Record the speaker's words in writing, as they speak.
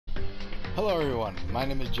Hello everyone, my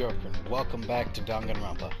name is Joker, and welcome back to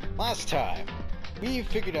Danganronpa. Last time, we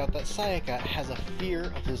figured out that Sayaka has a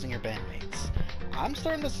fear of losing her bandmates. I'm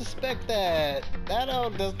starting to suspect that Nano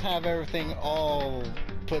doesn't have everything all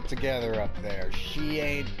put together up there.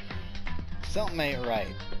 Something ain't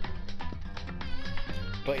right.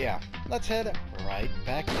 But yeah, let's head right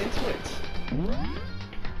back into it.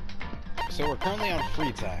 So we're currently on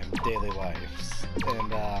free time, daily lives,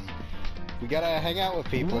 and we gotta hang out with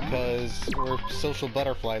people because we're social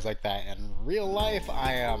butterflies like that. In real life,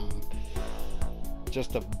 I am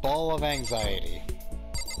just a ball of anxiety.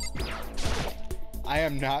 I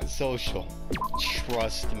am not social.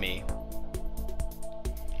 Trust me.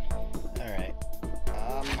 Alright.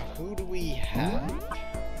 Who do we have?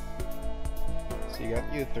 So you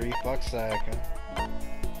got you 3, fuck Sayaka.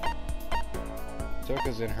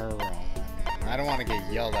 Toka's in her room. I don't want to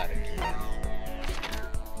get yelled at again.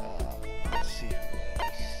 Let's see who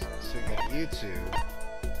else. So we got you 2.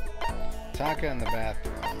 Taka in the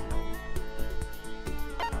bathroom.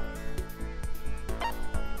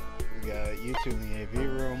 We got you 2 in the AV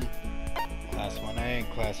room. Class 1A and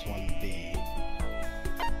Class 1B.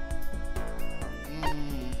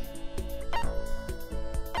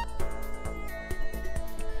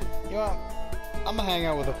 You know what? I'm gonna hang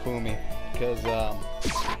out with Ifumi, because,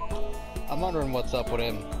 I'm wondering what's up with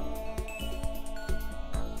him.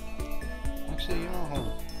 Actually, you know, hold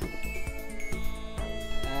on.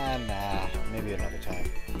 Nah, maybe another time.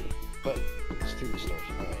 But, let's do the story.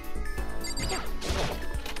 Alright.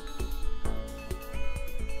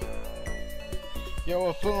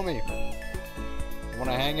 Yo, Ifumi! I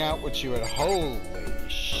wanna hang out with you, and holy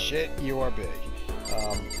shit, you are big.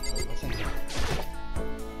 What's in here?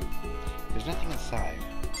 There's nothing inside.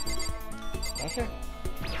 Okay.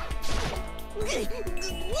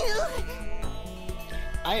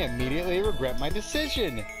 I immediately regret my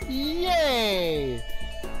decision. Yay!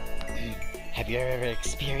 Have you ever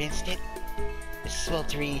experienced it? The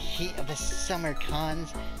sweltering heat of the summer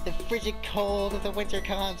cons, the frigid cold of the winter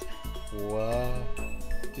cons. What?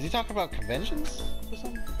 Is he talking about conventions or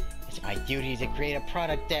something? It's my duty to create a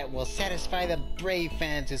product that will satisfy the brave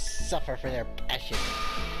fans who suffer for their passion.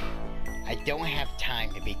 I don't have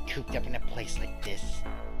time to be cooped up in a place like this.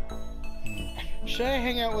 Should I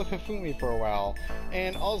hang out with Ifumi for a while?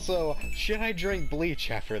 And also, should I drink bleach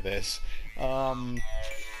after this?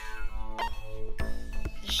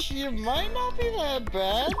 She might not be that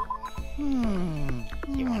bad.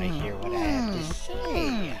 You want to hear what I have to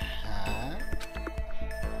say, huh?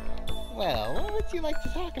 Well, what would you like to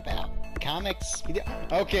talk about? Comics?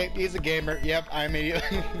 Okay, he's a gamer. Yep, I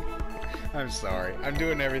immediately... I'm sorry. I'm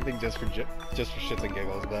doing everything just for shits and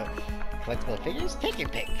giggles, but... Collectible figures? Take your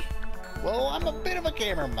pick. Well, I'm a bit of a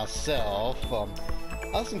gamer myself. I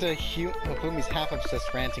listened to Ifumi's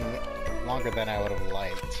half-obsessed ranting longer than I would have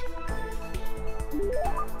liked.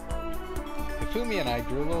 Ifumi and I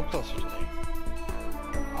grew a little closer today.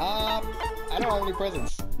 I don't have any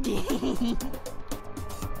presents.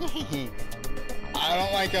 I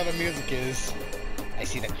don't like how the music is. I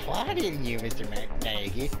see the quality in you, Mr.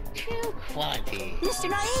 Naegi. True quality. Mr.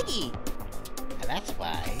 Naegi! And that's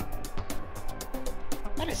why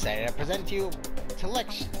I decided to present to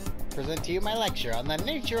you my lecture on the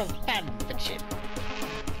nature of fan fiction.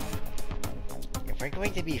 If we're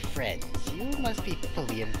going to be friends, you must be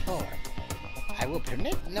fully informed. I will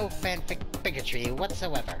permit no fanfic bigotry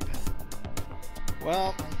whatsoever.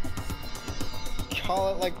 Well,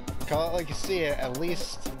 call it like you see it. At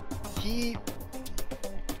least he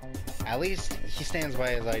stands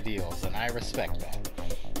by his ideals, and I respect that.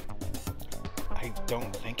 I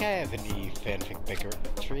don't think I have any fanfic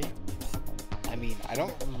bigotry. I mean, I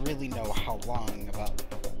don't really know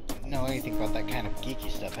anything about that kind of geeky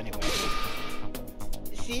stuff anyway.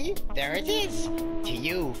 See? There it is! To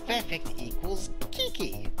you, fanfic equals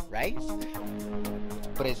geeky, right?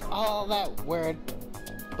 But is all that word...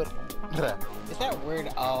 Is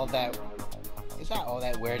that all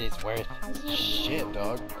that word is worth? Shit,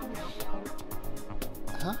 dog.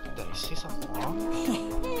 Huh? Did I say something wrong?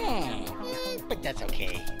 But that's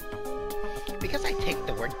okay. Because I take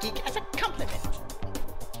the word geek as a compliment.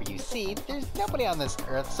 For you see, there's nobody on this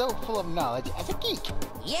earth so full of knowledge as a geek.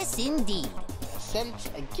 Yes, indeed. Since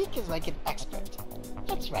a geek is like an expert.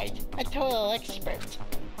 That's right, a total expert.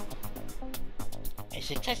 A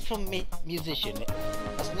successful musician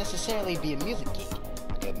must necessarily be a music geek.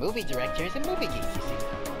 A good movie director is a movie geek, you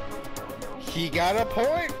see. He got a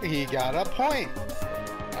point. He got a point.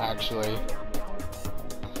 Actually.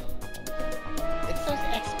 It's those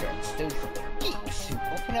experts, those geeks who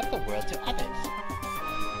open up the world to others.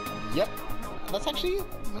 Yep. That actually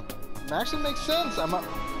makes sense.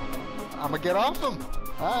 I'ma get off him.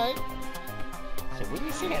 Alright. So when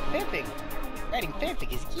you say that writing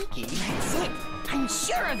fanfic is geeky, That's it. I'm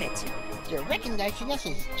sure of it. you're recognizing us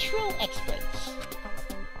as true experts.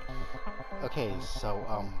 Okay, so,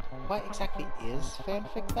 what exactly is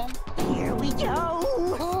fanfic then? Here we go.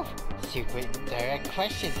 Ooh, super direct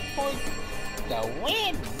question for the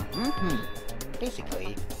win.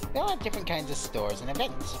 Basically, there are different kinds of stores and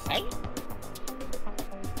events, right?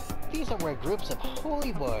 These are where groups of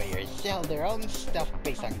holy warriors sell their own stuff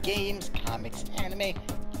based on games, comics, anime,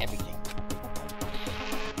 everything.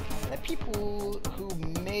 The people who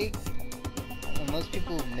make... Well, most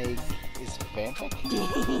people make is fanfic.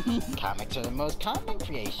 Comics are the most common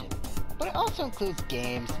creation, but it also includes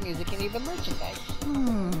games, music, and even merchandise.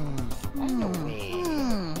 By the way,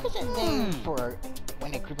 there's a name for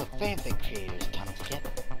when a group of fanfic creators come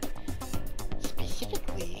together.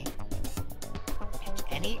 Specifically, it's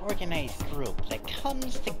any organized group that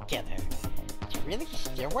comes together to release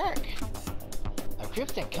their work. A group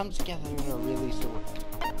that comes together to release their work.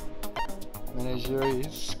 Menagerie,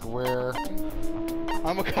 square.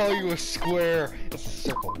 I'm gonna call you a square. It's a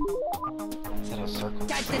circle. Is that a circle?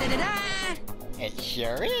 It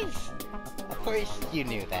sure is. Of course, you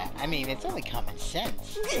knew that. I mean, it's only common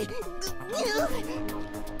sense.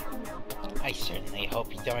 I certainly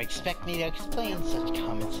hope you don't expect me to explain such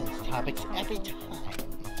common sense topics every time.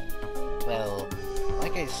 Well,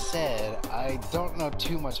 like I said, I don't know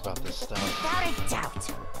too much about this stuff. Without a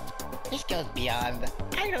doubt. This goes beyond,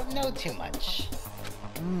 I don't know too much.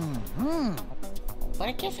 But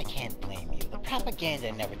I guess I can't blame you. The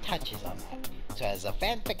propaganda never touches on that. So as a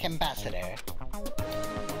fanfic ambassador...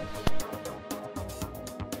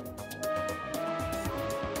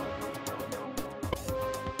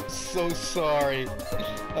 So sorry.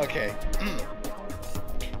 Okay.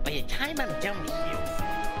 By the time I'm done with you,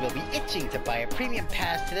 we'll be itching to buy a premium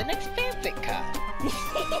pass to the next fanfic con.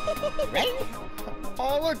 Right?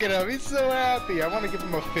 Oh, look at him. He's so happy. I want to give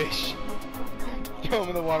him a fish. Throw him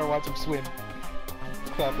in the water, watch him swim.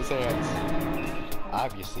 Clap his hands.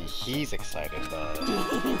 Obviously, he's excited, but...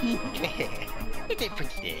 It's a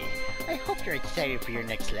pretty day. I hope you're excited for your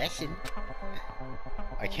next lesson.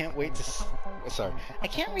 I can't wait to... Sorry. I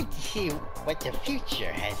can't wait to see what the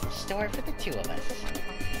future has in store for the two of us.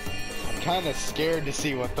 I'm kind of scared to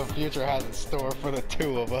see what the future has in store for the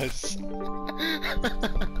two of us.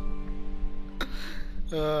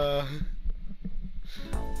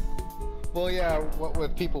 Well, yeah, what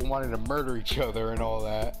with people wanting to murder each other and all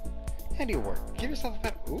that. How do you work? Give yourself a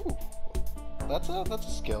pet. Ooh, that's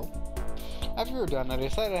a skill. After we're done, I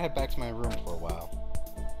decided to head back to my room for a while.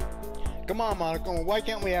 Come on, Monica, why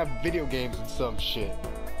can't we have video games and some shit?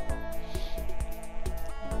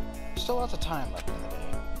 There's still lots of time left in the day.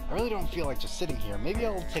 I really don't feel like just sitting here. Maybe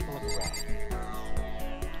I'll take a look around.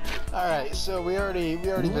 Alright, so we already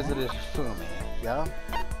visited Fumi, yeah?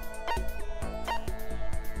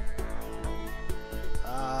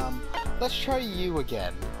 Let's try you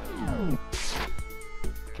again.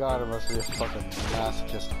 God, I must be a fucking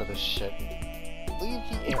masochist for this shit. Leave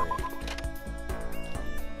the area.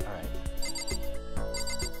 Alright.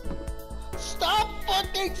 Stop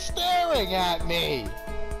fucking staring at me!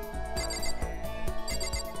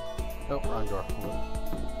 Oh, wrong door.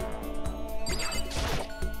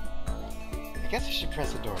 I guess I should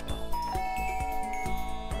press the doorbell.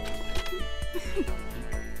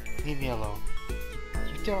 Leave me alone.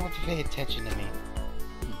 You don't have to pay attention to me.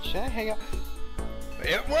 Should I hang up?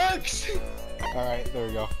 It works! Alright, there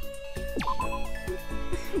we go.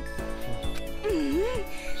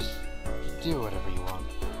 Just do whatever you want.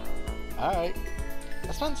 Alright.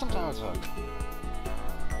 I spent some time with Toko.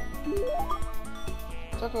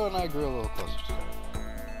 Toko and I grew a little closer together.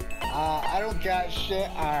 I don't got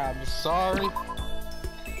shit. I'm sorry.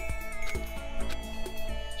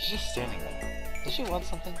 She's just standing there. Does she want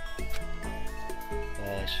something?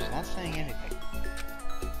 She's not saying anything.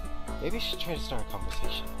 Maybe I should try to start a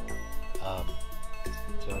conversation.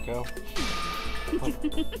 Toko? What?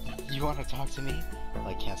 You want to talk to me? Well,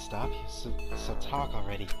 I can't stop you, so talk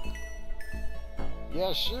already.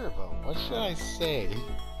 Yeah, sure, but what should I say?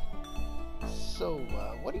 So,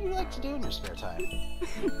 what do you like to do in your spare time?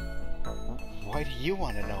 Why do you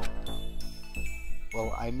want to know?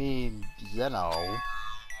 Well, I mean, you know...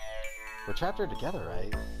 We're trapped here together,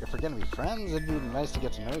 right? If we're gonna be friends, it'd be nice to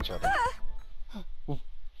get to know each other.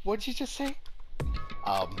 What'd you just say?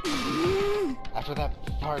 After that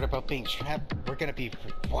part about being trapped, we're gonna be...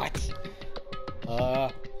 What?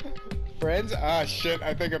 Friends? Ah, shit,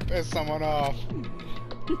 I think I pissed someone off.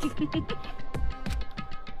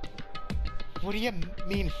 What do you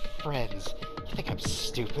mean, friends? You think I'm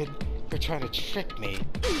stupid? for trying to trick me.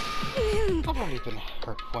 I've only been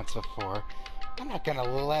hurt once before. I'm not gonna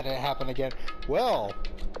let it happen again. Well,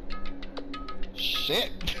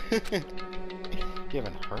 shit. You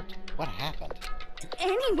haven't hurt? What happened?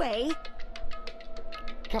 Anyway,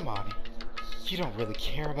 Come on. You don't really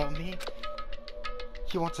care about me.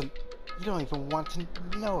 You don't even want to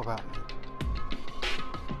know about me.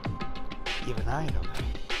 Even I know that.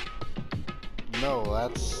 No,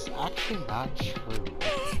 that's actually not true.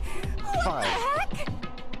 what Fine. the heck?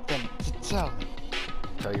 Then tell me.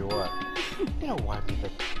 Tell you what. You know why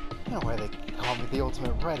they call me the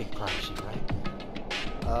ultimate writing prodigy, right?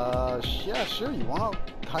 Yeah, sure. You want all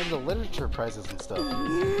kinds of literature prizes and stuff.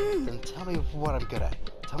 Then tell me what I'm good at.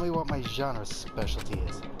 Tell me what my genre specialty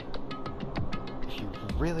is. If you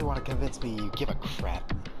really want to convince me you give a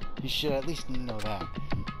crap, you should at least know that.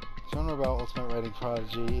 Genre about ultimate writing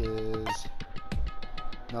prodigy is...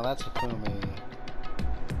 No, that's Hifumi.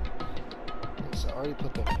 So I already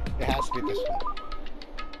put the... It has to be this one.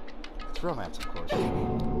 It's romance, of course.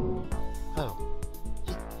 Oh.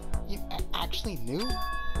 You actually knew?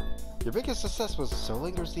 Your biggest success was So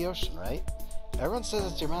Lingers the Ocean, right? Everyone says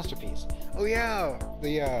it's your masterpiece. Oh yeah,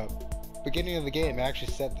 the beginning of the game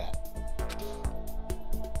actually said that.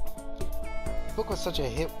 The book was such a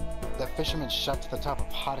hit that fishermen shot to the top of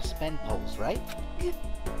hottest spend polls, right?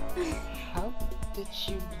 How did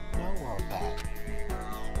you know all that?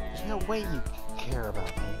 There's no way you care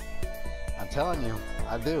about me. I'm telling you,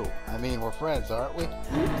 I do. I mean, we're friends, aren't we?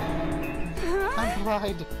 I'm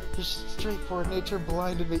blind. Your straightforward nature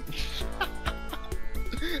blinded me.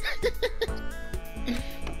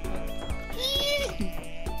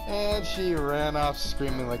 And she ran off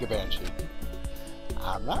screaming like a banshee.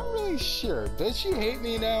 I'm not really sure. Does she hate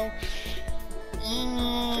me now?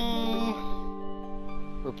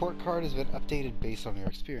 Report card has been updated based on your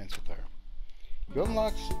experience with her. You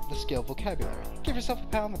unlocked the skill vocabulary. Give yourself a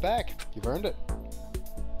pat on the back. You've earned it.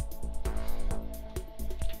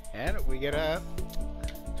 And we get a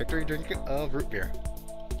victory drink of root beer.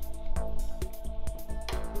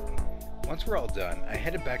 Once we're all done, I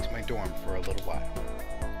headed back to my dorm for a little while.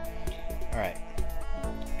 Alright.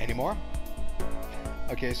 Any more?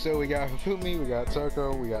 Okay, so we got Hifumi, we got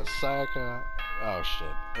Toko, we got Sayaka. Oh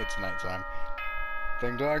shit, it's nighttime.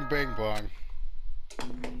 Ding dong, bing bong.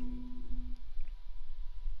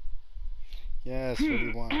 Yes, what do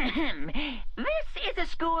you want? This is a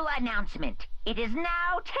school announcement. It is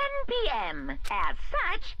now 10 p.m. As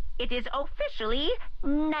such, it is officially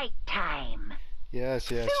nighttime. Yes.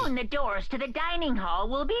 Soon the doors to the dining hall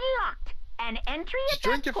will be locked, and entry Just at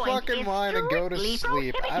drink that your point fucking is wine and go to strictly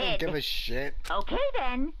sleep. I don't prohibited. give a shit. Okay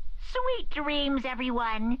then. Sweet dreams,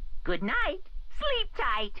 everyone. Good night. Sleep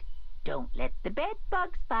tight. Don't let the bed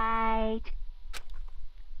bugs bite.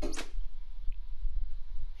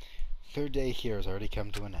 Third day here has already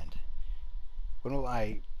come to an end. When will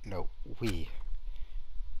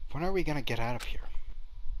when are we gonna get out of here?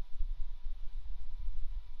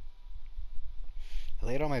 I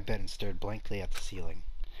laid on my bed and stared blankly at the ceiling.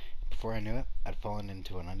 Before I knew it, I'd fallen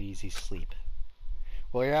into an uneasy sleep.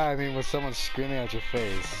 Well, yeah, I mean, with someone screaming at your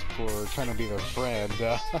face for trying to be their friend,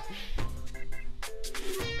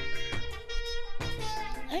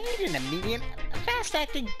 I need an immediate,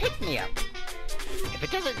 fast-acting pick-me-up. If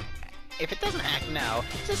it doesn't act now,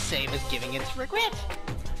 it's the same as giving its regret.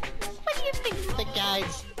 What do you think the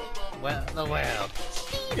guides? Well, the world.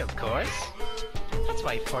 Speed, of course. That's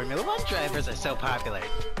why Formula One drivers are so popular.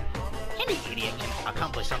 Any idiot can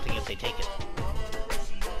accomplish something if they take it.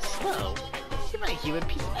 Slow? Even a human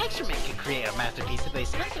piece of excrement can create a masterpiece if they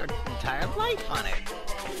spent their entire life on it.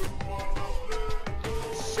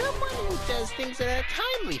 Someone who does things in a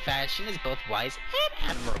timely fashion is both wise and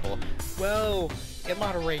admirable. Well, in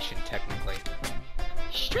moderation, technically.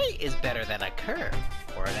 Straight is better than a curve,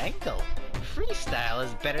 or an angle. Freestyle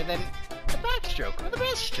is better than the backstroke or the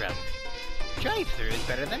breaststroke. Drive-through is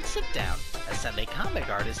better than sit-down. A Sunday comic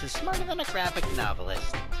artist is smarter than a graphic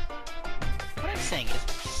novelist. What I'm saying is,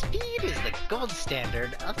 speed is the gold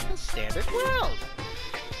standard of the standard world.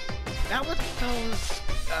 Not with those,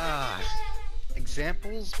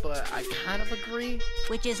 examples, but I kind of agree.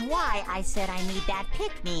 Which is why I said I need that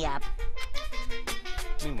pick-me-up.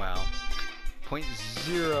 Meanwhile,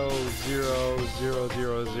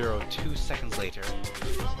 0.00002 seconds later.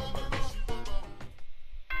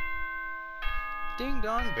 Ding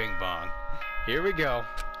dong, bing bong. Here we go.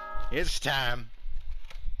 It's time.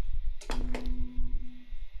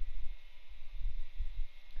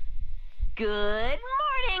 Good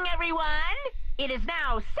morning, everyone. It is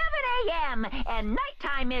now 7 a.m. and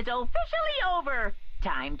nighttime is officially over.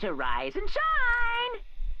 Time to rise and shine.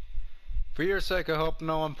 For your sake, I hope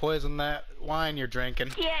no one poisoned that wine you're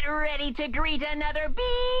drinking. Get ready to greet another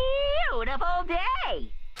beautiful day!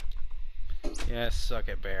 Yes, suck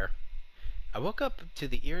it, bear. I woke up to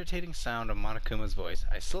the irritating sound of Monokuma's voice.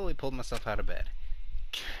 I slowly pulled myself out of bed.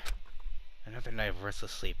 Another night of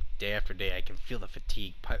restless sleep. Day after day, I can feel the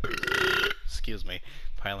fatigue excuse me,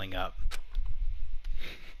 piling up.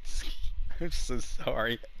 I'm so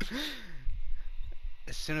sorry.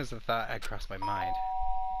 As soon as the thought had crossed my mind,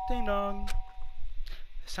 ding dong.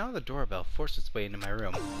 The sound of the doorbell forced its way into my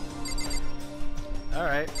room.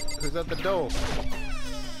 Alright, who's at the door?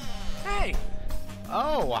 Hey!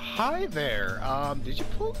 Oh, hi there. Did you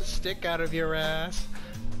pull the stick out of your ass?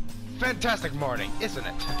 Fantastic morning, isn't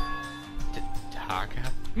it?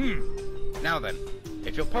 Taka? Now then,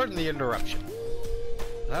 if you'll pardon the interruption.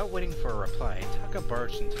 Without waiting for a reply, Taka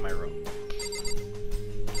barged into my room.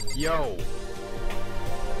 Yo!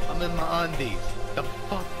 I'm in my undies. The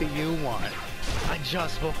fuck do you want? I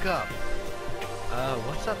just woke up.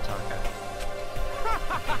 What's up, Taka?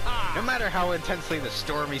 No matter how intensely the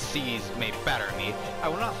stormy seas may batter me, I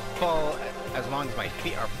will not fall as long as my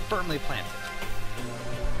feet are firmly planted.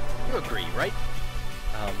 You agree, right?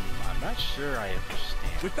 I'm not sure I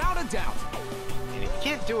understand. Without a doubt! And if you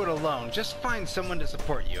can't do it alone, just find someone to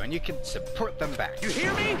support you, and you can support them back. You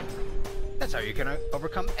hear me? That's how you can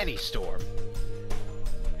overcome any storm.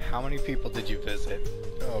 How many people did you visit?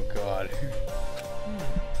 Oh god.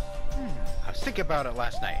 I was thinking about it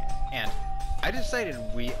last night, and I decided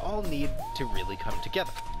we all need to really come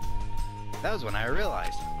together. That was when I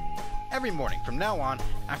realized. Every morning, from now on,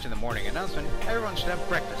 after the morning announcement, everyone should have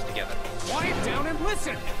breakfast together. Quiet down and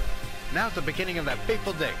listen! Now's the beginning of that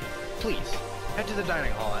fateful day. Please, head to the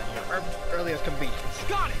dining hall at your earliest convenience.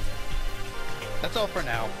 Got it! That's all for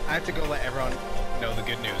now. I have to go let everyone know the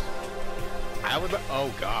good news.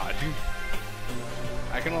 Oh god.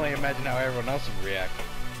 I can only imagine how everyone else would react.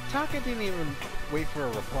 Taka didn't even wait for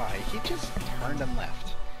a reply. He just turned and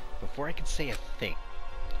left before I could say a thing.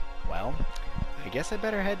 Well, I guess I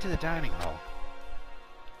better head to the dining hall.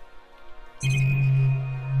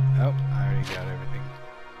 Oh, I already got everything.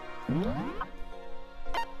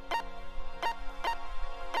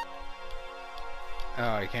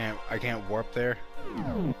 Oh, I can't warp there.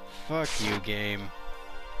 Fuck you, game.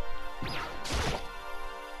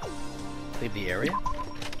 Leave the area?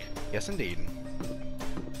 Yes, indeed.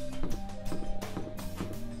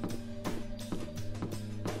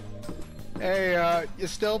 Hey, you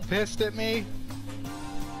still pissed at me?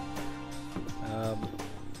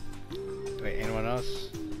 Wait, anyone else?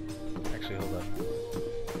 Actually, hold up.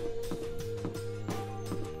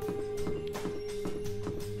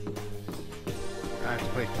 I have to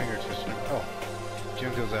play finger twister. Oh,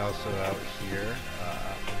 Junko's also out here.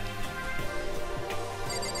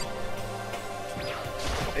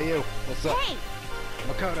 Hey, you, what's up? Hey!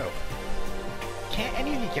 Makoto. Can't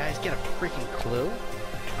any of you guys get a freaking clue?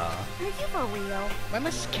 Are you for real? My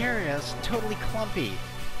mascara's totally clumpy.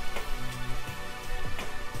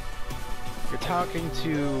 You're talking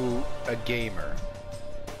to a gamer.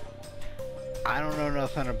 I don't know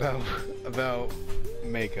nothing about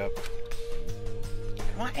makeup. I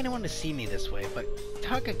don't want anyone to see me this way, but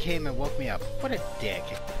Taka came and woke me up. What a dick.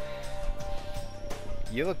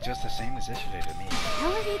 You look just the same as yesterday to me.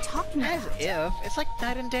 What are you talking As about? if. It's like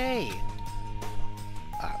night and day.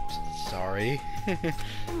 I'm sorry.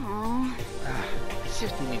 Aww. I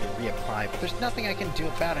seriously need to reapply, but there's nothing I can do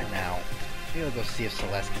about it now. Maybe I'll go see if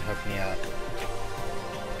Celeste can hook me up.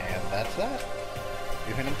 And that's that.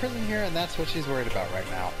 We've been in prison here, and that's what she's worried about right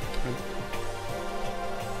now.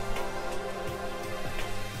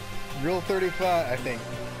 Rule 35, I think.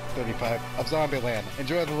 35 of Zombieland.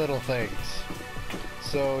 Enjoy the little things.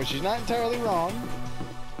 So, she's not entirely wrong.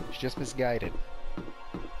 She's just misguided,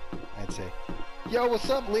 I'd say. Yo, what's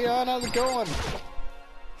up, Leon? How's it going?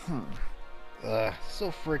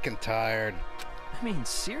 So freaking tired. I mean,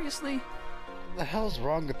 seriously? What the hell's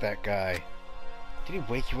wrong with that guy? Did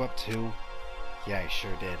he wake you up too? Yeah, he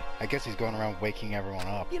sure did. I guess he's going around waking everyone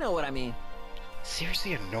up. You know what I mean.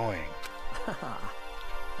 Seriously annoying.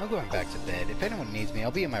 I'm going back to bed. If anyone needs me,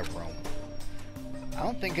 I'll be in my room. I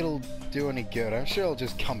don't think it'll do any good. I'm sure it'll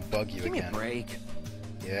just come bug you Give again. me a break.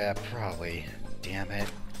 Yeah, probably. Damn it.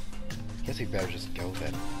 Guess we better just go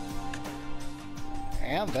then.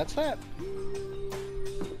 And that's that.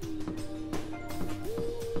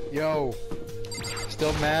 Yo.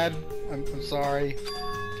 Still mad? I'm sorry.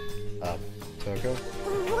 Toko?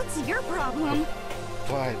 What's your problem?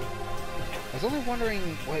 What? I was only wondering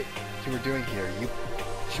what you were doing here. You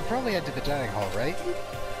should probably head to the dining hall, right?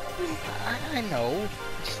 I know.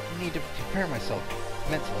 I just need to prepare myself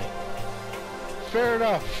mentally. fair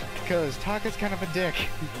enough, because Taka's kind of a dick.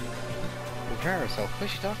 Prepare herself.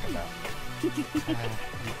 What's she talking about? I'm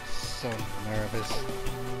so nervous.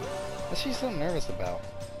 What's she so nervous about?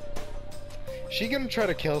 She gonna try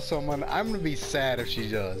to kill someone? I'm gonna be sad if she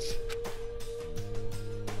does.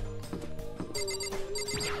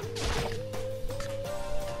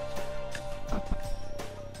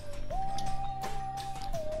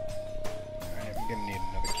 Alright, I'm gonna need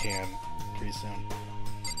another can pretty soon.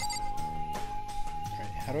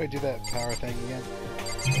 Alright, how do I do that power thing again?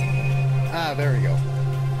 Ah, there we go.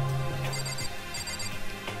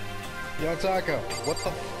 Yo, Taco, what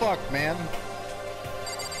the fuck, man?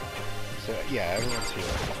 So, yeah, everyone's here.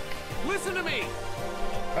 Listen to me!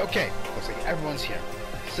 Okay, looks like everyone's here.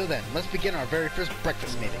 So then, let's begin our very first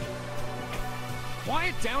breakfast meeting.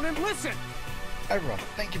 Quiet down and listen! Everyone,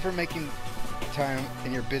 thank you for making time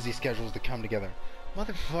in your busy schedules to come together.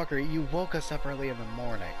 Motherfucker, you woke us up early in the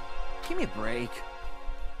morning. Give me a break.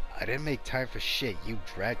 I didn't make time for shit, you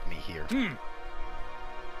dragged me here.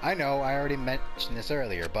 I know, I already mentioned this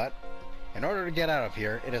earlier, but in order to get out of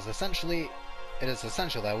here, it is essential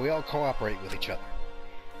that we all cooperate with each other.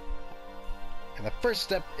 And the first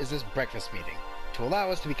step is this breakfast meeting, to allow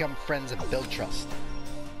us to become friends and build trust.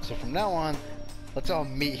 So from now on, let's all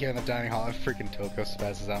meet here in the dining hall, and freaking Toko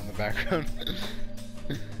spazzes out in the background.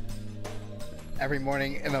 Every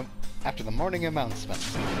morning after the morning announcement.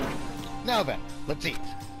 Now then, let's eat.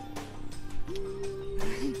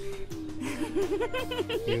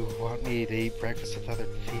 You want me to eat breakfast with other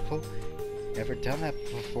people? Never done that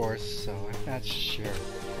before, so I'm not sure.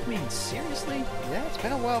 I mean, seriously? Yeah, it's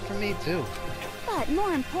been a while for me too. But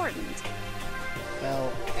more important,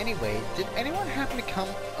 Well, anyway, did anyone happen to come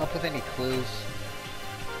up with any clues?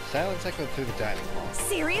 Silence echoed through the dining hall.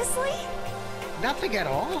 seriously? Nothing at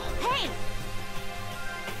all? Hey!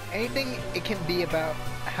 Anything it can be about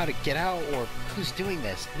how to get out or who's doing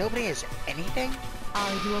this. Nobody has anything?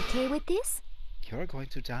 Are you okay with this? You're going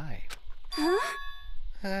to die.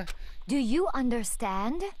 Huh? Do you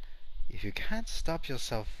understand? If you can't stop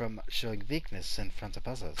yourself from showing weakness in front of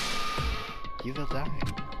others, you will die.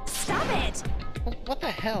 Stop it! What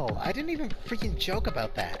the hell? I didn't even freaking joke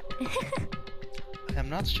about that. I'm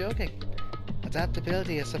not joking.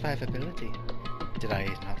 Adaptability is survivability. Did I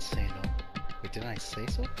not say no? Wait, didn't I say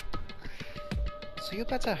so? So you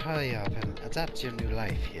better hurry up and adapt to your new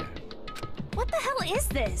life here. What the hell is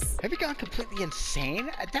this? Have you gone completely insane?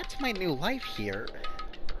 Adapt to my new life here.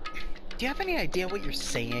 Do you have any idea what you're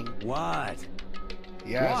saying? What?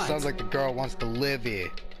 Yeah, What? it sounds like the girl wants to live here.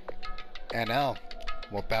 And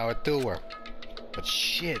more power to her. But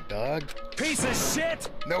shit, dog. Piece of shit!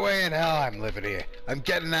 No way in hell I'm living here. I'm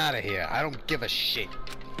getting out of here. I don't give a shit.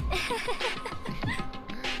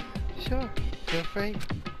 Sure, feel free.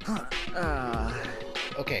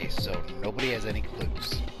 Okay, so nobody has any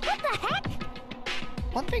clues. What the heck?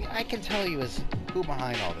 One thing I can tell you is who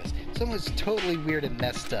behind all this. Someone who's totally weird and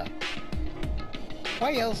messed up.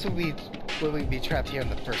 Why else would we be trapped here in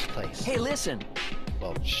the first place? Hey, listen!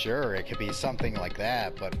 Well, sure, it could be something like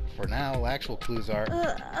that, but for now, actual clues are...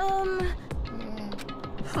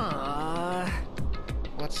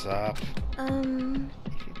 What's up? If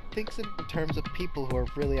you think in terms of people who are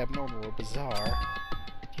really abnormal or bizarre,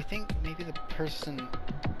 do you think maybe the person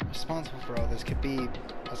responsible for all this could be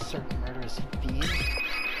a certain murderous fiend?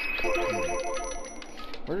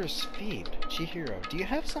 Murderous fiend? Chihiro, do you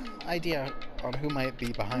have some idea on who might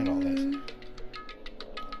be behind all this?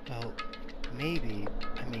 Well, maybe.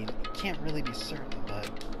 I mean, it can't really be certain, but...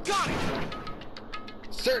 Got it!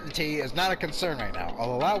 Certainty is not a concern right now.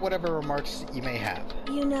 I'll allow whatever remarks you may have.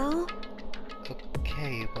 You know?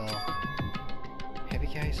 Okay, well... Have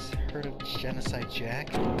you guys heard of Genocide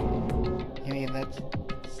Jack? You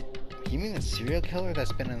mean the serial killer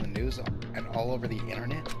that's been in the news and all over the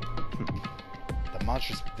internet? The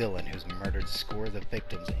monstrous villain who's murdered scores of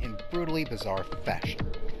victims in brutally bizarre fashion.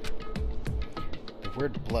 The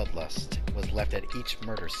word bloodlust was left at each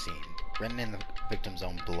murder scene, written in the victim's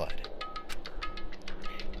own blood.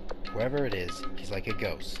 Whoever it is, he's like a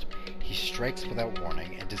ghost. He strikes without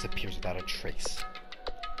warning and disappears without a trace.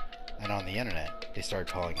 And on the internet, they started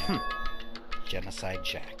calling him Genocide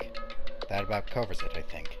Jack. That about covers it, I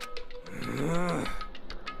think.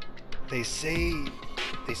 They say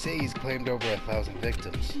he's claimed over 1,000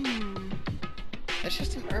 victims. That's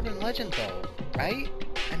just an urban legend though, right?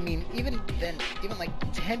 I mean, even then, even like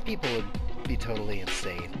 10 people would be totally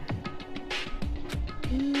insane.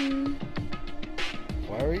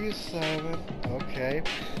 Why are you silent? Okay.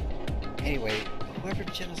 Anyway, whoever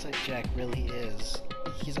Genocide Jack really is,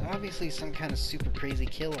 he's obviously some kind of super crazy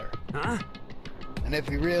killer. Huh? And if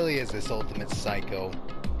he really is this ultimate psycho,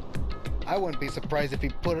 I wouldn't be surprised if he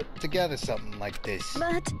put together something like this.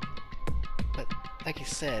 But But, like I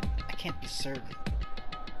said, I can't be certain.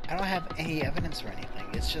 I don't have any evidence or anything,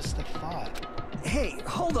 it's just a thought. Hey,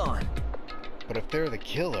 hold on. But if they're the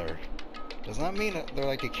killer, does that mean that they're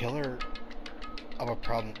like a killer of a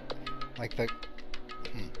problem? Like the...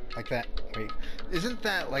 like that... Wait, isn't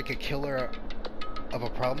that like a killer of a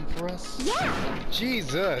problem for us? yeah,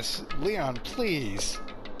 Jesus! Leon, please!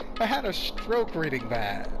 I had a stroke reading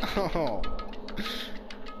that! Oh.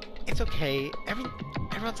 It's okay.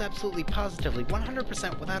 Everyone's absolutely positively,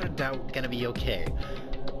 100% without a doubt, gonna be okay.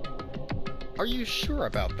 Are you sure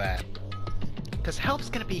about that? Because help's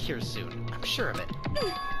gonna be here soon. I'm sure of it.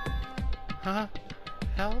 Huh?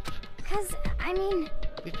 Help? because, I mean,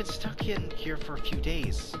 We've been stuck in here for a few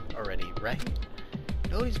days already, right?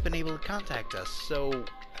 Nobody's been able to contact us, so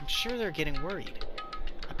I'm sure they're getting worried.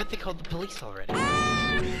 I bet they called the police already.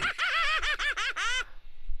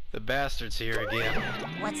 The bastard's here again.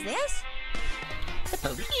 what's this? The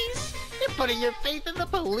police? You're putting your faith in the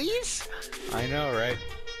police? I know, right?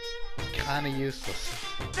 Kinda useless.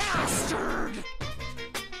 Bastard!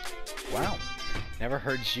 Wow. Never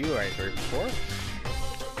heard you either before.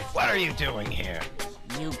 What are you doing here?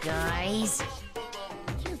 You guys?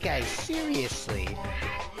 You guys, seriously?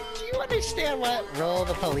 Do you understand what role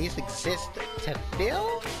the police exist to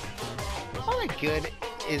fill? All they're good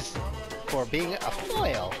is for being a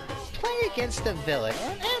foil, play against a villain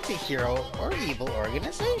or an anti-hero or evil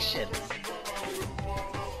organization.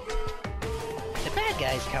 The bad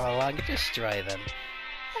guys come along and destroy them.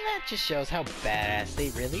 And that just shows how badass they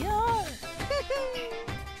really are.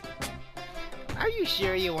 Are you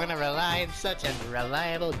sure you want to rely on such a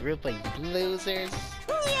reliable group of losers?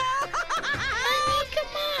 Oh,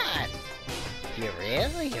 come on! If you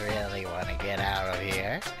really want to get out of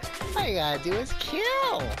here, all you gotta do is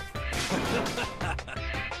kill!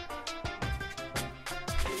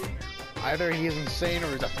 Either he is insane or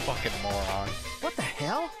he's a fucking moron. What the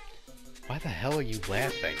hell? Why the hell are you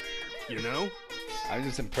laughing? You know? I'm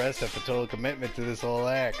just impressed at the total commitment to this whole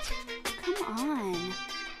act. Come on.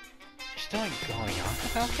 There's nothing going on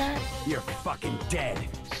about that? You're fucking dead.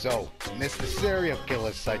 So, Mr. Serial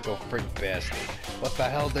Killer Psycho Freak Bastard, what the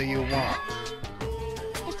hell do you want?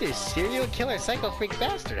 Mr. Serial Killer Psycho Freak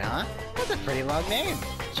Bastard, huh? That's a pretty long name.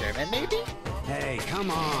 German, maybe? Hey, come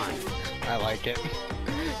on. I like it.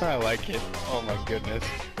 I like it. Oh my goodness.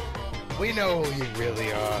 We know who you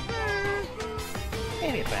really are.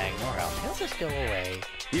 Maybe if I ignore him, he'll just go away.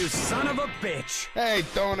 You son of a bitch. Hey,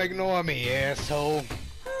 don't ignore me, asshole.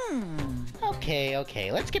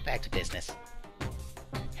 Okay, let's get back to business.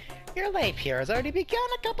 Your life here has already begun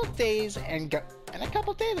a couple days and a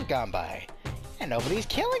couple days have gone by. And nobody's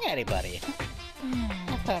killing anybody.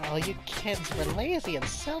 I thought all you kids were lazy and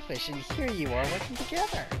selfish, and here you are working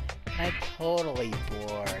together. I'm totally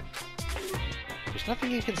bored. There's nothing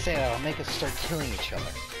you can say that'll make us start killing each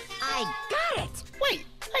other. I got it! Wait,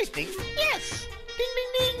 I think, yes! Ding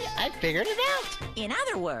ding ding, I figured it out! In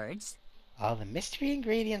other words, All the mystery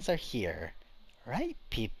ingredients are here. Right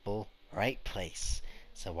people, right place.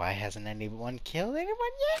 So why hasn't anyone killed anyone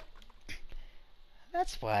yet?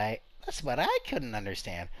 That's what I couldn't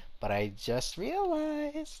understand. But I just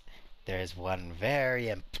realized there's one very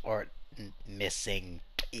important missing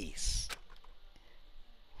piece.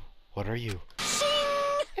 What are you?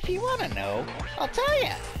 If you want to know, I'll tell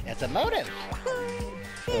you. It's a motive.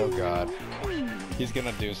 Oh god. He's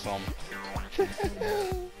gonna do some.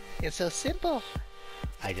 It's so simple.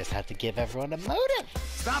 I just have to give everyone a motive.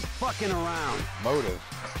 Stop fucking around. Motive?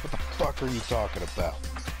 What the fuck are you talking about?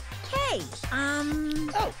 hey,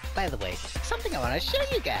 Oh, by the way, something I want to show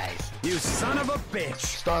you guys. You son of a bitch.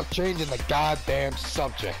 Stop changing the goddamn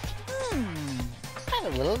subject. I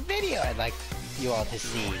have a little video I'd like you all to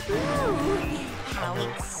see. how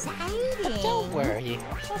exciting! Don't worry,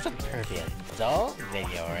 it wasn't perfect adult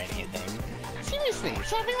video or anything. Seriously,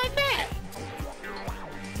 something like that.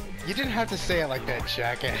 You didn't have to say it like that,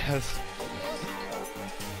 jackass.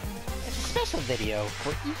 It's a special video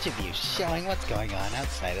for each of you showing what's going on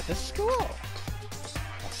outside of the school.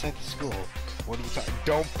 Outside the school? What are you talking?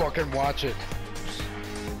 Don't fucking watch it.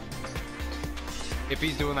 If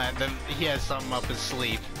he's doing that, then he has something up his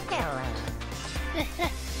sleeve. Hello.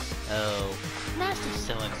 Oh, Master's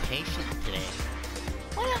so impatient today.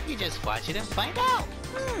 Why don't you just watch it and find out?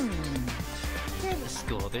 Here in the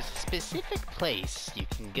school, there's a specific place you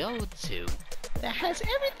can go to that has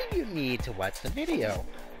everything you need to watch the video.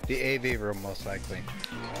 The AV room, most likely.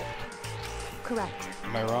 Correct.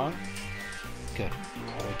 Am I wrong? Good.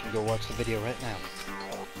 Well, we can go watch the video right now.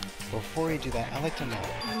 But before you do that, I'd like to know.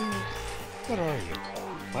 What are you?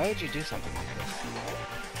 Why would you do something like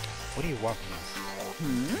this? What do you want from us?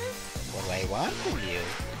 What do I want from you?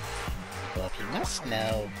 Well, if you must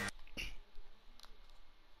know,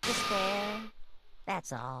 Despair.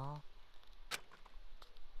 That's all.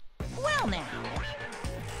 Well now.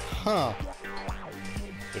 Huh.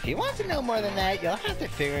 if you want to know more than that, you'll have to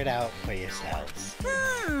figure it out for yourselves.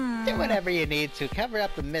 Do whatever you need to cover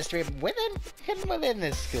up the mystery hidden within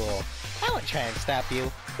this school. I won't try and stop you.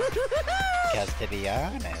 Because to be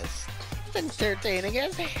honest, it's entertaining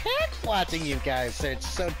as heck watching you guys search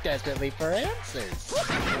so desperately for answers.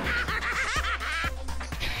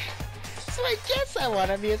 So I guess I want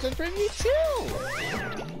amusement from you too.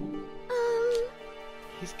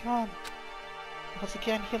 He's gone. Once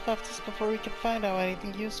again, he left us before we could find out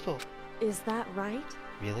anything useful. Is that right?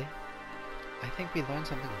 Really? I think we learned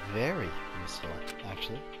something very useful,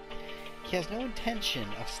 actually. He has no intention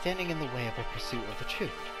of standing in the way of our pursuit of the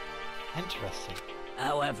truth. Interesting.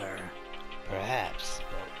 However, Perhaps,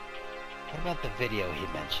 but what about the video he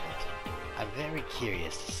mentioned? I'm very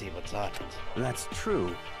curious to see what's on it. that's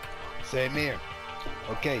true. Same here.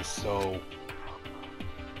 Okay, so...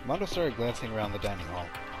 Mondo started glancing around the dining hall.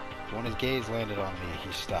 When his gaze landed on me,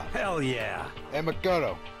 he stopped. Hell yeah. Hey,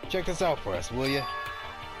 Makoto, check this out for us, will you?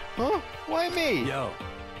 Huh? Why me? Yo,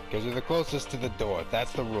 Because you're the closest to the door.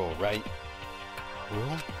 That's the rule, right?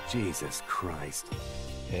 Rule? Jesus Christ.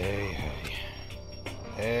 Hey, hey.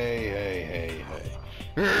 Hey, hey, hey, hey.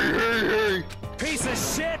 Hey, hey, Piece of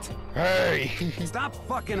shit! hey! Hey! Stop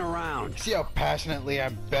fucking around. See how passionately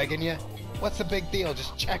I'm begging you? What's the big deal?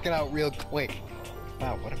 Just check it out real quick.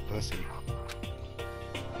 Wow, what a pussy.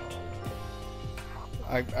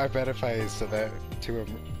 I bet if I said that to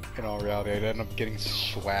him in all reality, I'd end up getting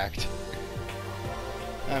schwacked.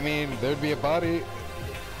 I mean, there'd be a body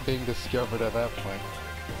being discovered at that point.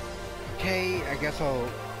 Okay, I guess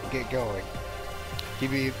I'll get going.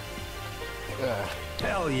 Give me...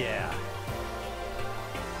 Hell yeah.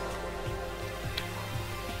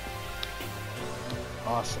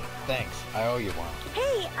 awesome. Thanks. I owe you one.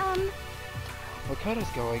 Hey, Makoto's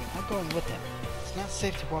going. I'm going with him. It's not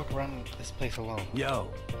safe to walk around this place alone.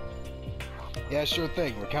 Yo, Yeah, sure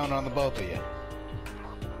thing. We're counting on the both of you.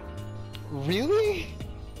 Really?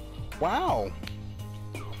 Wow.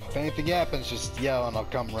 If anything happens, just yell and I'll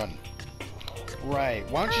come running. Right.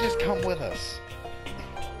 Why don't you just come with us?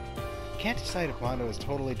 Can't decide if Mondo is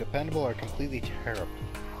totally dependable or completely terrible.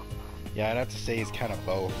 Yeah, I'd have to say he's kind of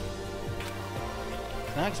both.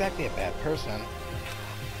 Not exactly a bad person.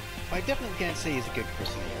 But I definitely can't say he's a good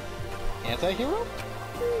person either. Anti-hero?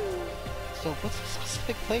 So what's the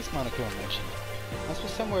specific place Monaco mentioned? Must be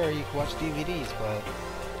somewhere you can watch DVDs, but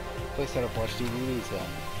place that I've watched DVDs then.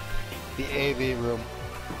 The AV room.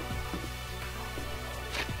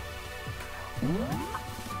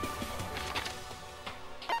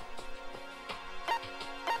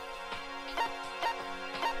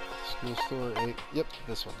 School store 8. Yep,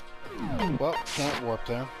 this one. Well, can't warp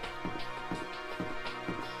there.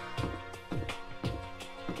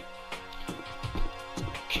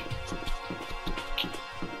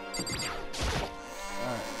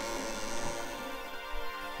 Alright.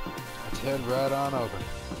 Let's head right on over.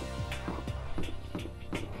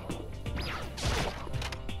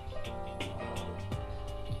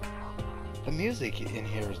 The music in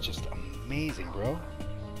here is just amazing, bro.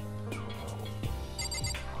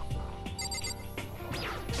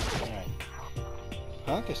 Alright.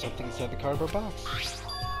 Huh? There's something inside the cardboard box.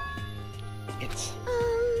 It's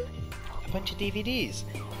a bunch of DVDs.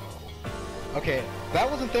 Okay, that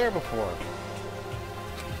wasn't there before.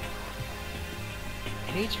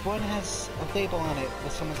 And each one has a label on it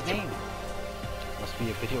with someone's name. Must be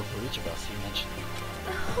a video for each of us, he mentioned.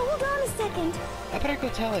 hold on a second. I better go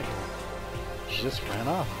tell everyone. She just ran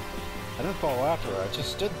off. I didn't follow after her, I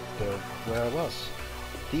just stood there where I was.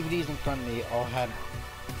 DVDs in front of me all had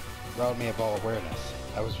robbed me of all awareness.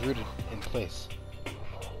 I was rooted in place.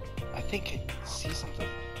 I think I see something.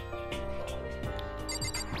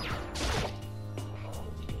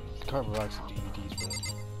 The cardboard box of DVDs,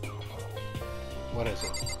 but what is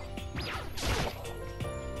it?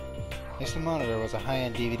 Next to the monitor was a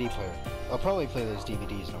high-end DVD player. I'll probably play those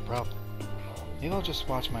DVDs, no problem. Maybe I'll just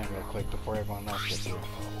watch mine real quick before everyone else gets here.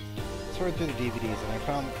 Sorted through the DVDs and I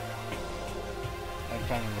found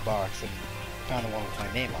in the box and found the one with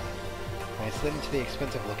my name on it. And I slid into the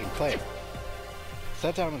expensive looking player.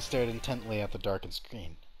 Sat down and stared intently at the darkened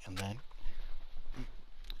screen. And then...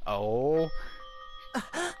 Oh...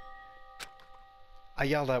 I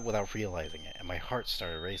yelled out without realizing it, and my heart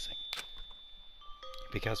started racing.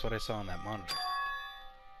 Because what I saw on that monitor,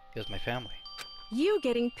 it was my family. You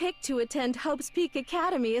getting picked to attend Hope's Peak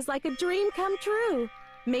Academy is like a dream come true.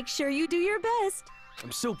 Make sure you do your best.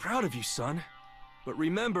 I'm so proud of you, son. But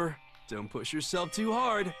remember, don't push yourself too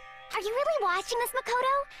hard. Are you really watching this,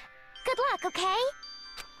 Makoto? Good luck, okay?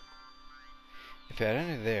 If I had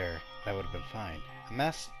ended there, that would have been fine.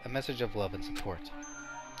 A message of love and support.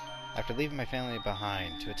 After leaving my family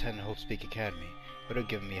behind to attend Hope's Peak Academy, it would have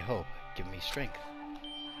given me hope, given me strength.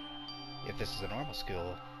 If this is a normal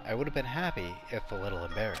school, I would have been happy, if a little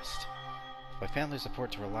embarrassed. With my family's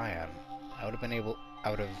support to rely on, I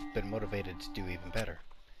would have been motivated to do even better.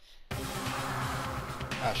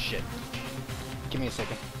 Ah, shit. Give me a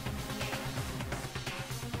second.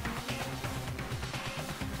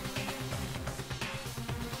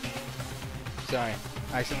 Sorry,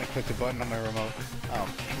 I accidentally clicked the button on my remote.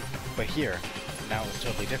 But here, now it was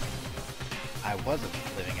totally different. I wasn't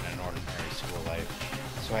living in an ordinary school life,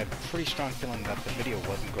 so I had a pretty strong feeling that the video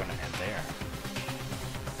wasn't going to end there.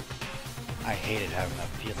 I hated having that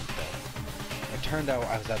feeling though. It turned out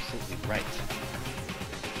I was absolutely right.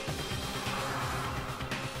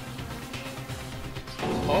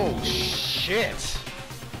 Oh shit!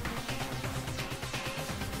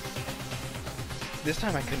 This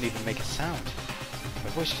time I couldn't even make a sound. My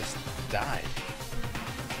voice just died.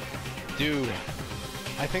 Dude,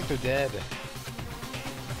 I think they're dead.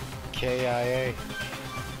 KIA.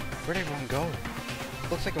 Where'd everyone go?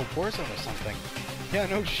 Looks like a war zone or something. Yeah,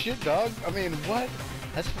 no shit, dog. I mean, what?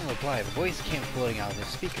 That's from reply. The voice came floating out of the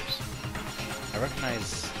speakers. I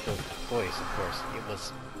recognized the voice, of course. It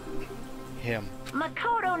was him.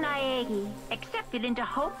 Makoto Naegi, accepted into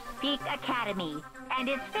Hope's Peak Academy, and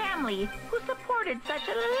his family, who supported such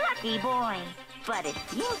a lucky boy. But it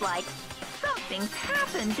seems like something's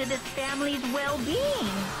happened to this family's well-being.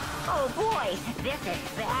 Oh boy, this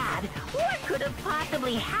is bad. What could have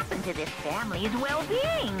possibly happened to this family's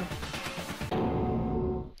well-being?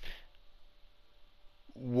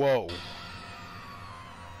 Whoa.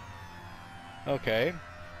 Okay.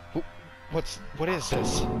 What is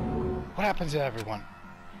this? What happened to everyone?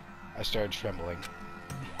 I started trembling.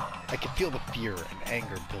 I could feel the fear and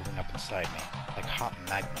anger building up inside me, like hot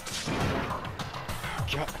magnets.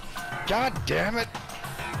 God damn it!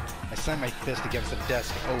 I slammed my fist against the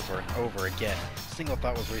desk over and over again. A single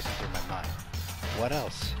thought was racing through my mind. What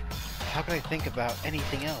else? How could I think about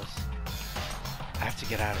anything else? I have to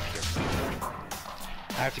get out of here.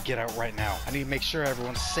 I have to get out right now. I need to make sure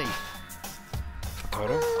everyone's safe.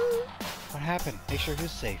 Makoto? What happened? Make sure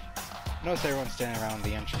who's safe. I noticed everyone standing around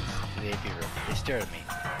the entrance to the AP room. They stared at me,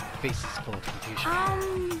 faces full of confusion.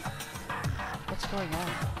 What's going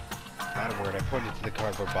on? Not a word. I pointed to the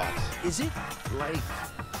cardboard box. Is it, like...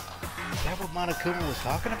 Is that what Monokuma was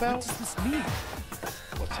talking about? What does this mean?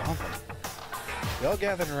 What's on them? We all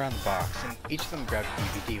gathered around the box, and each of them grabbed a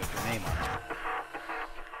DVD with their name on it.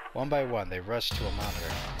 One by one, they rushed to a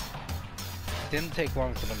monitor. It didn't take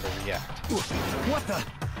long for them to react. What the?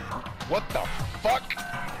 What the fuck?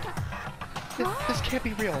 This can't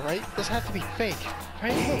be real, right? This has to be fake,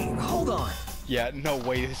 right? Hey, hold on. Yeah, no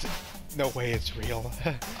way it's real.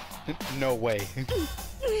 No way.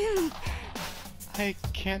 I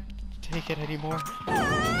can't take it anymore.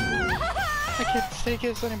 I can't take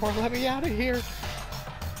this anymore. Let me out of here.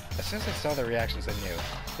 As soon as I saw their reactions, I knew.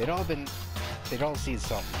 They'd all seen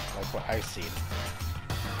something like what I've seen.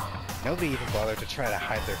 Nobody even bothered to try to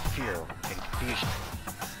hide their fear and confusion.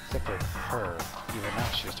 Except for her. Even now,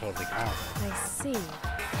 she was totally calm. I see.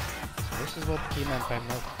 So this is what he meant by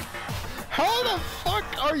milk. How the fuck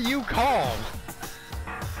are you calm?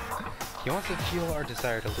 He wants to fuel our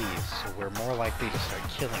desire to leave, so we're more likely to start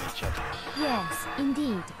killing each other. Yes,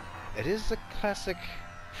 indeed. It is a classic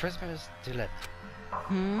prisoner's dilemma.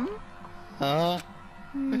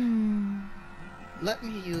 Let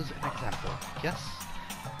me use an example, yes?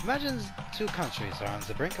 Imagine two countries are on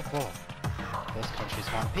the brink of war. Those countries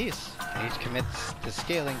want peace, and each commits to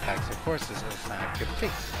scaling back their forces as a sign of good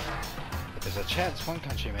faith. But there's a chance one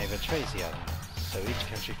country may betray the other, so each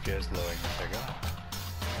country fears lowering their guard.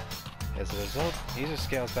 As a result, neither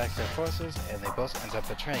scales back their forces, and they both end up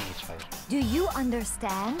betraying each other. Do you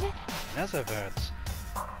understand? In other words,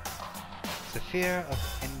 the fear of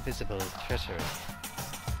invisible treachery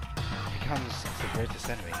becomes the greatest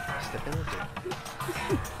enemy of stability.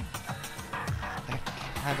 That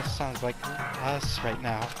kind of sounds like us right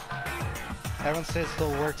now. Everyone says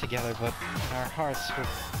they'll work together, but in our hearts we're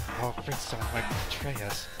all afraid someone might betray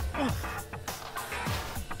us.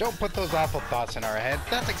 Don't put those awful thoughts in our head.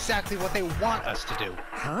 That's exactly what they want us to do.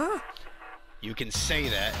 Huh? You can say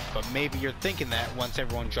that, but maybe you're thinking that once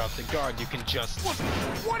everyone drops the guard, you can just...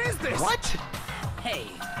 What is this? What? Hey.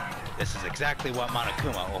 This is exactly what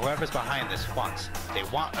Monokuma, or whoever's behind this, wants. They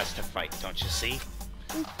want us to fight, don't you see?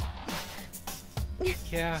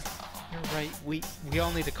 Yeah, You're right. We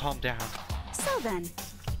all need to calm down. So then,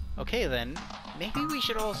 Okay then, maybe we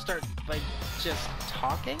should all start by just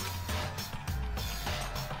talking?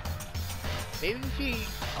 Maybe if we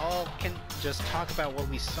all can just talk about what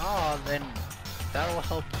we saw, then that'll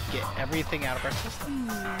help get everything out of our system.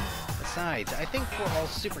 Besides, I think we're all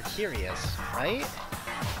super curious, right?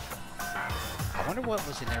 I wonder what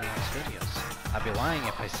was in everyone's videos. I'd be lying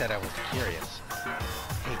if I said I was curious.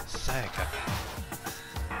 Hey, Sayaka.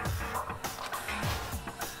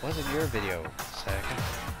 What's in your video,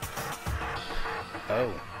 Sayaka?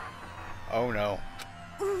 Oh. Oh no.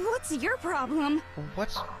 what's your problem?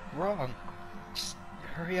 What's wrong? Just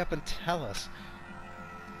hurry up and tell us.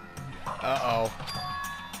 Uh-oh.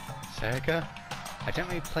 Sayaka? I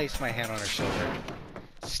gently placed my hand on her shoulder.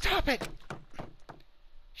 Stop it!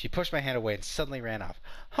 She pushed my hand away and suddenly ran off.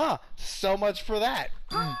 Huh, so much for that.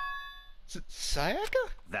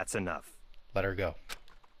 Sayaka? That's enough. Let her go.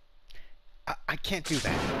 I can't do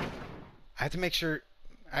that. I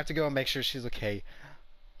have to go and make sure she's okay.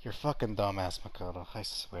 You're fucking dumbass, Makoto, I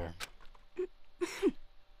swear.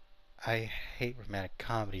 I hate romantic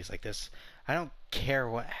comedies like this. I don't care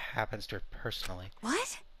what happens to her personally.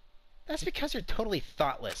 What? That's because you're totally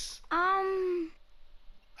thoughtless. I'm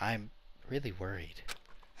really worried.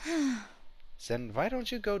 Then why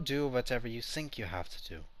don't you go do whatever you think you have to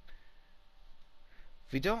do?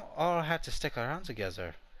 We don't all have to stick around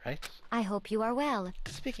together, right? I hope you are well.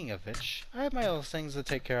 Speaking of which, I have my own things to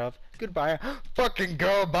take care of. Goodbye. Fucking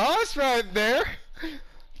girl boss right there!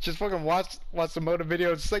 Just fucking watch the motive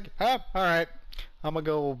video. It's like, huh, alright. I'm gonna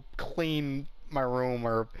go clean my room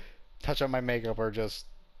or touch up my makeup or just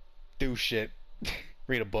do shit.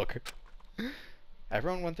 Read a book.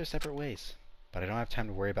 Everyone went their separate ways, but I don't have time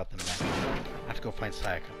to worry about them now. I have to go find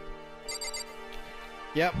Sayaka.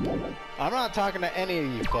 Yep, I'm not talking to any of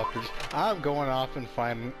you fuckers. I'm going off and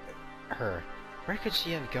find her. Where could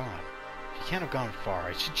she have gone? She can't have gone far.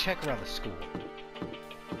 I should check around the school.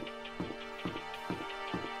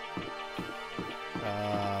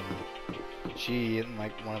 She in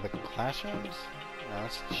like one of the classrooms? No,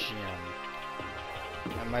 that's the gym.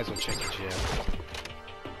 I might as well check the gym.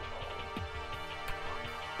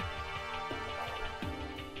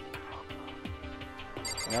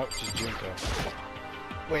 Nope, just Junko.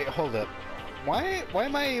 Wait, hold up. Why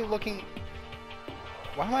am I looking...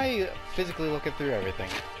 Why am I physically looking through everything?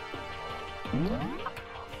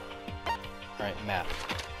 Alright, map.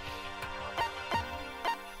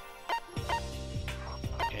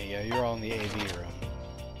 Okay, yeah, you're all in the AV room.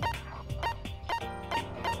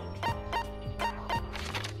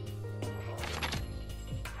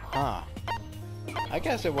 Huh. I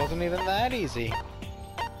guess it wasn't even that easy.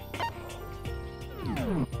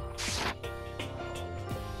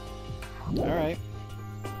 Alright.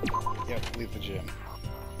 Yep, leave the gym.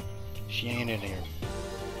 She ain't in here.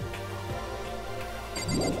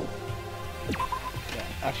 Yeah,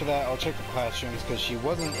 after that, I'll check the classrooms, because she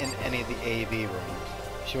wasn't in any of the AV rooms.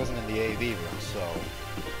 She wasn't in the AV room, so...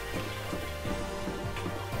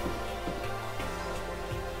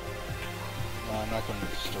 No, I'm not going to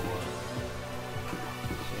the store.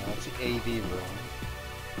 So, yeah, that's the AV room.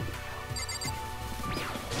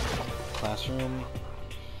 Classroom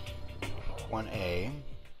 1A.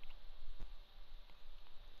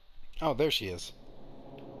 Oh, there she is.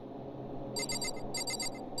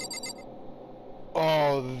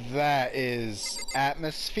 Oh, that is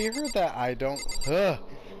atmosphere that I don't... Ugh.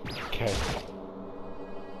 Okay.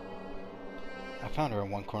 I found her in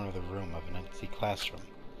one corner of the room of an empty classroom.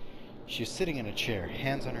 She was sitting in a chair,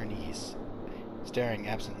 hands on her knees, staring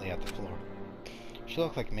absently at the floor. She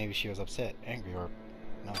looked like maybe she was upset, angry, or...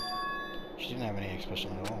 no. She didn't have any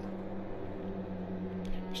expression at all.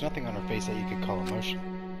 There's nothing on her face that you could call emotion.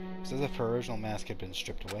 It's as if her original mask had been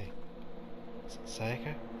stripped away.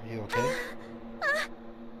 Sayaka, are you okay?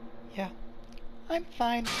 Yeah, I'm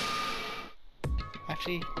fine.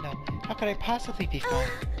 Actually, no. How could I possibly be fine?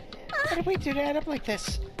 What did we do to end up like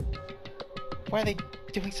this? Why are they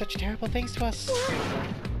doing such terrible things to us?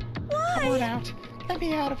 Why? Come on out. Let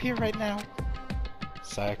me out of here right now.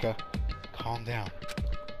 Sayaka, calm down.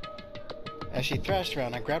 As she thrashed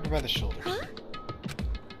around, I grabbed her by the shoulders. Huh?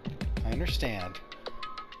 I understand.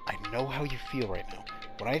 I know how you feel right now.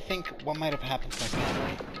 What I think what might have happened to my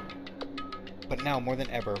family. But now, more than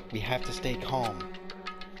ever, we have to stay calm.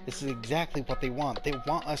 This is exactly what they want. They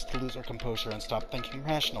want us to lose our composure and stop thinking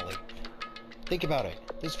rationally. Think about it.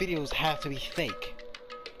 Those videos have to be fake.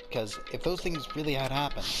 Because if those things really had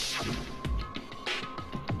happened,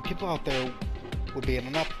 people out there would be in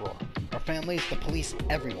an uproar. Our families, the police,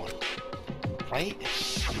 everyone. Right?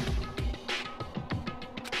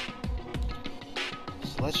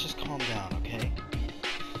 so let's just calm down, okay?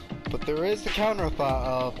 But there is the counter thought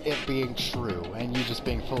of it being true, and you just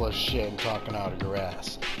being full of shit and talking out of your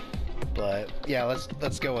ass. But yeah,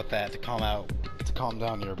 let's go with that to calm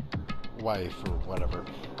down your wife or whatever.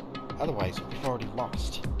 Otherwise, we've already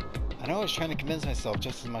lost. I know I was trying to convince myself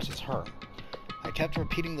just as much as her. I kept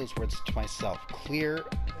repeating those words to myself, to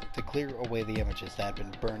clear away the images that had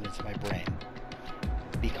been burned into my brain.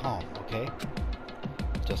 Be calm, okay?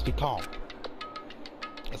 Just be calm.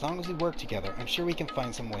 As long as we work together, I'm sure we can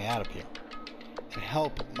find some way out of here. And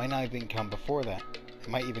help might not even come before that. It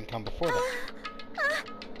might even come before that.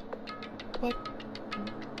 But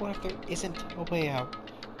what if there isn't a way out?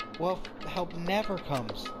 What if help never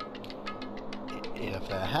comes? If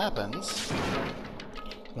that happens,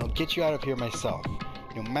 I'll get you out of here myself,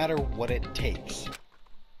 no matter what it takes.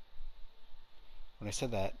 When I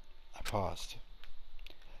said that, I paused.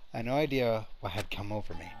 I had no idea what had come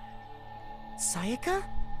over me. Sayaka?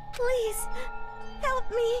 Please,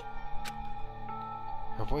 help me.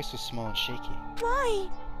 Her voice was small and shaky. Why?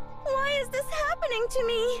 Why is this happening to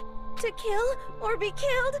me? To kill or be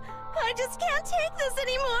killed? I just can't take this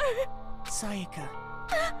anymore. Sayaka.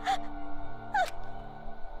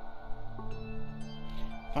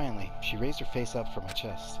 Finally, she raised her face up from my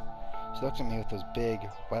chest. She looked at me with those big,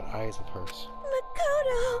 wet eyes of hers.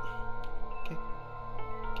 Makoto!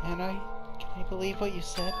 Can I believe what you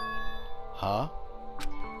said? Huh?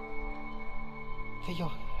 That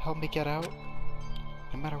you'll help me get out?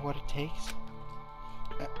 No matter what it takes?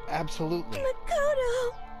 Absolutely.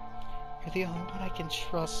 Makoto! You're the only one I can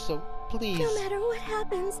trust, so please. No matter what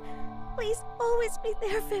happens, please always be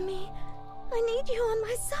there for me. I need you on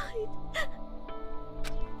my side.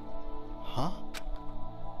 Huh?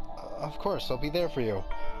 Of course, I'll be there for you.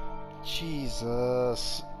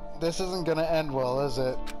 Jesus. This isn't gonna end well, is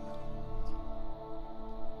it?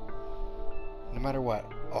 No matter what,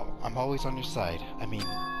 I'm always on your side. I mean,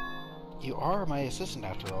 you are my assistant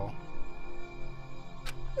after all.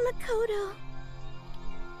 Makoto.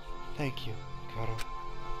 Thank you, Makoto.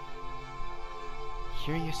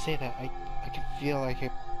 Hearing you say that, I can feel like I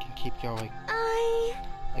can keep going.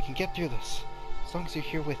 I can get through this, as long as you're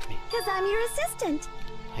here with me. 'Cause I'm your assistant.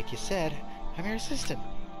 Like you said, I'm your assistant.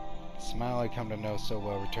 The smile I'd come to know so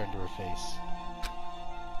well returned to her face.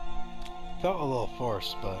 Felt a little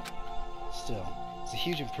forced, but still, it's a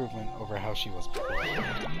huge improvement over how she was before.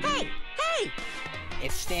 Hey! Hey!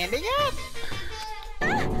 It's standing up!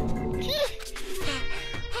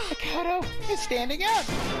 Makoto, it's standing up!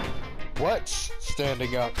 What's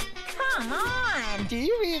standing up? Come on! Do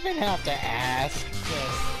you even have to ask?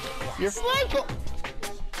 Your flagpole!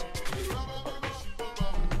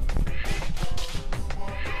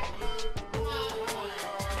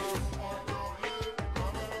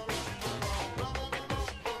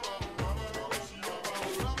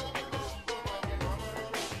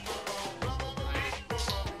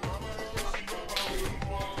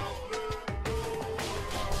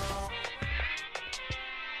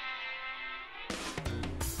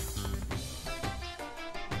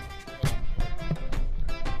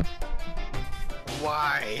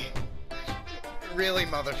 Why? Really,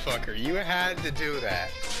 motherfucker, you had to do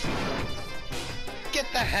that. Get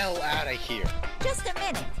the hell out of here. Just a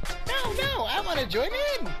minute. No, I want to join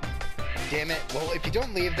in. Damn it. Well, if you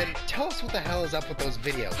don't leave, then tell us what the hell is up with those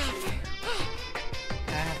videos.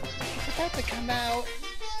 It's about to come out.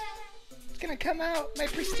 It's gonna come out. My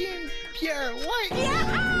pristine, pure white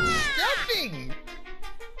stuffing.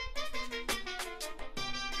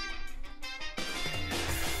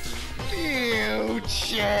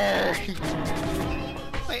 Future.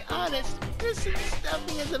 My honest, innocent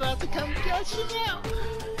stuffing is about to come gushing out.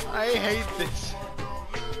 I hate this.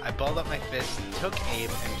 I balled up my fist, took aim,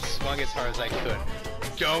 and swung as hard as I could.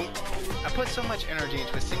 Don't! I put so much energy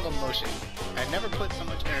into a single motion. I never put so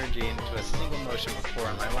much energy into a single motion before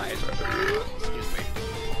in my life. Excuse me.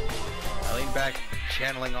 I leaned back,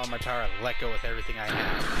 channeling all my power, and let go with everything I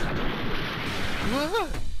had.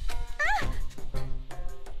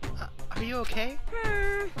 Are you okay?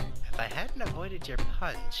 If I hadn't avoided your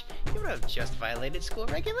punch, you would have just violated school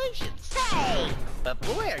regulations. Hey! But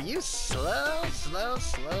boy, are you slow.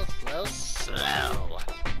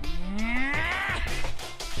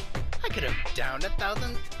 I could have downed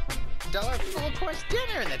 $1,000 full course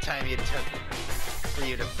dinner in the time you took for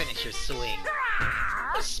you to finish your swing.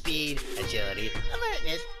 With speed, agility,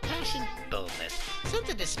 alertness, passion, boldness, sense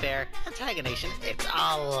of despair, antagonization, it's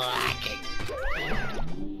all lacking.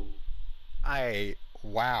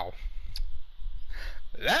 Wow.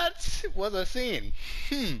 That was a scene.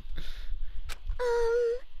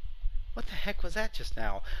 What the heck was that just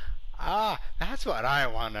now? Ah, that's what I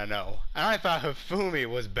want to know. And I thought Hifumi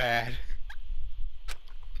was bad.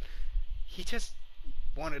 He just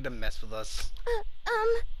wanted to mess with us.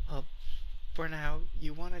 Well, for now,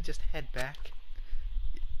 you want to just head back?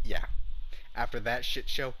 Yeah. After that shit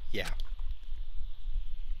show, yeah.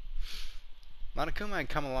 Monokuma had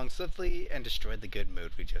come along swiftly and destroyed the good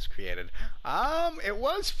mood we just created. It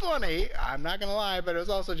was funny, I'm not gonna lie, but it was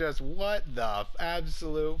also just, what the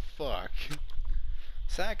absolute fuck?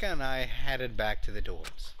 Sayaka and I headed back to the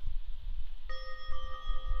dorms.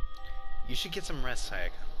 You should get some rest,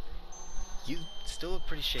 Sayaka. You still look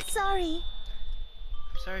pretty shaky. Sorry.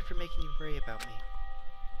 I'm sorry for making you worry about me.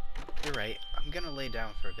 You're right, I'm gonna lay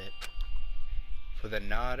down for a bit. With a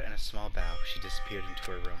nod and a small bow, she disappeared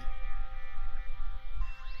into her room.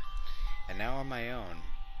 And now on my own,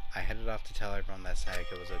 I headed off to tell everyone that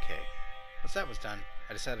Sayaka was okay. Once that was done,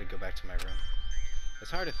 I decided to go back to my room.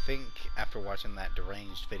 It's hard to think after watching that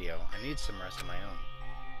deranged video. I need some rest of my own.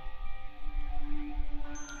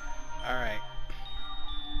 Alright.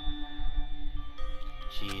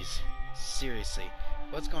 Jeez. Seriously,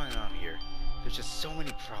 what's going on here? There's just so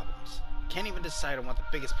many problems. Can't even decide on what the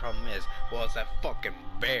biggest problem is. Well, it's that fucking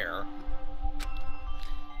bear.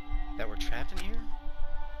 That we're trapped in here?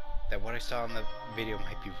 That what I saw in the video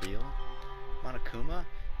might be real? Monokuma?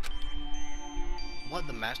 What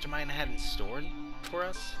the mastermind hadn't stored for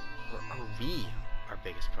us? Or are we our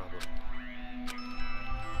biggest problem?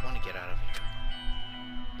 I want to get out of here.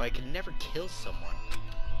 But I could never kill someone.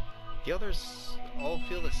 The others all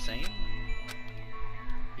feel the same?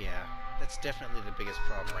 Yeah, that's definitely the biggest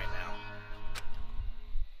problem right now.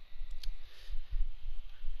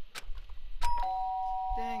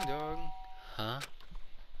 Dang dong. Huh?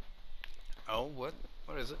 Oh, what?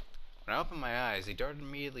 What is it? When I opened my eyes, he darted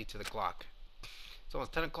immediately to the clock. It's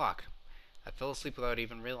almost 10 o'clock. I fell asleep without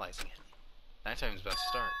even realizing it. Nighttime's about to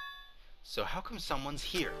start. So how come someone's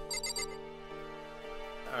here?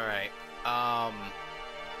 Alright,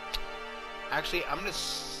 actually, I'm not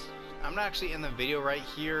actually in the video right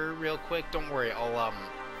here real quick. Don't worry, I'll,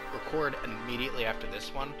 record immediately after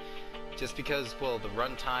this one. Just because, well, the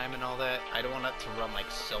runtime and all that, I don't want it to run,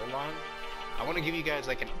 like, so long. I want to give you guys,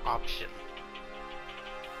 like, an option.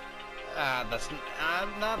 That's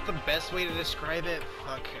not the best way to describe it.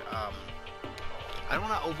 Fuck, I don't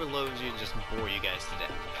want to overload you and just bore you guys to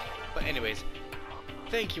death. But anyways,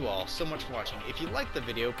 thank you all so much for watching. If you liked the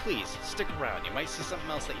video, please stick around. You might see something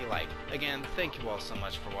else that you like. Again, thank you all so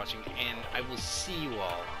much for watching, and I will see you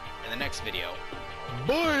all in the next video.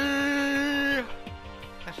 Bye!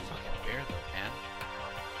 That fucking bear though, man.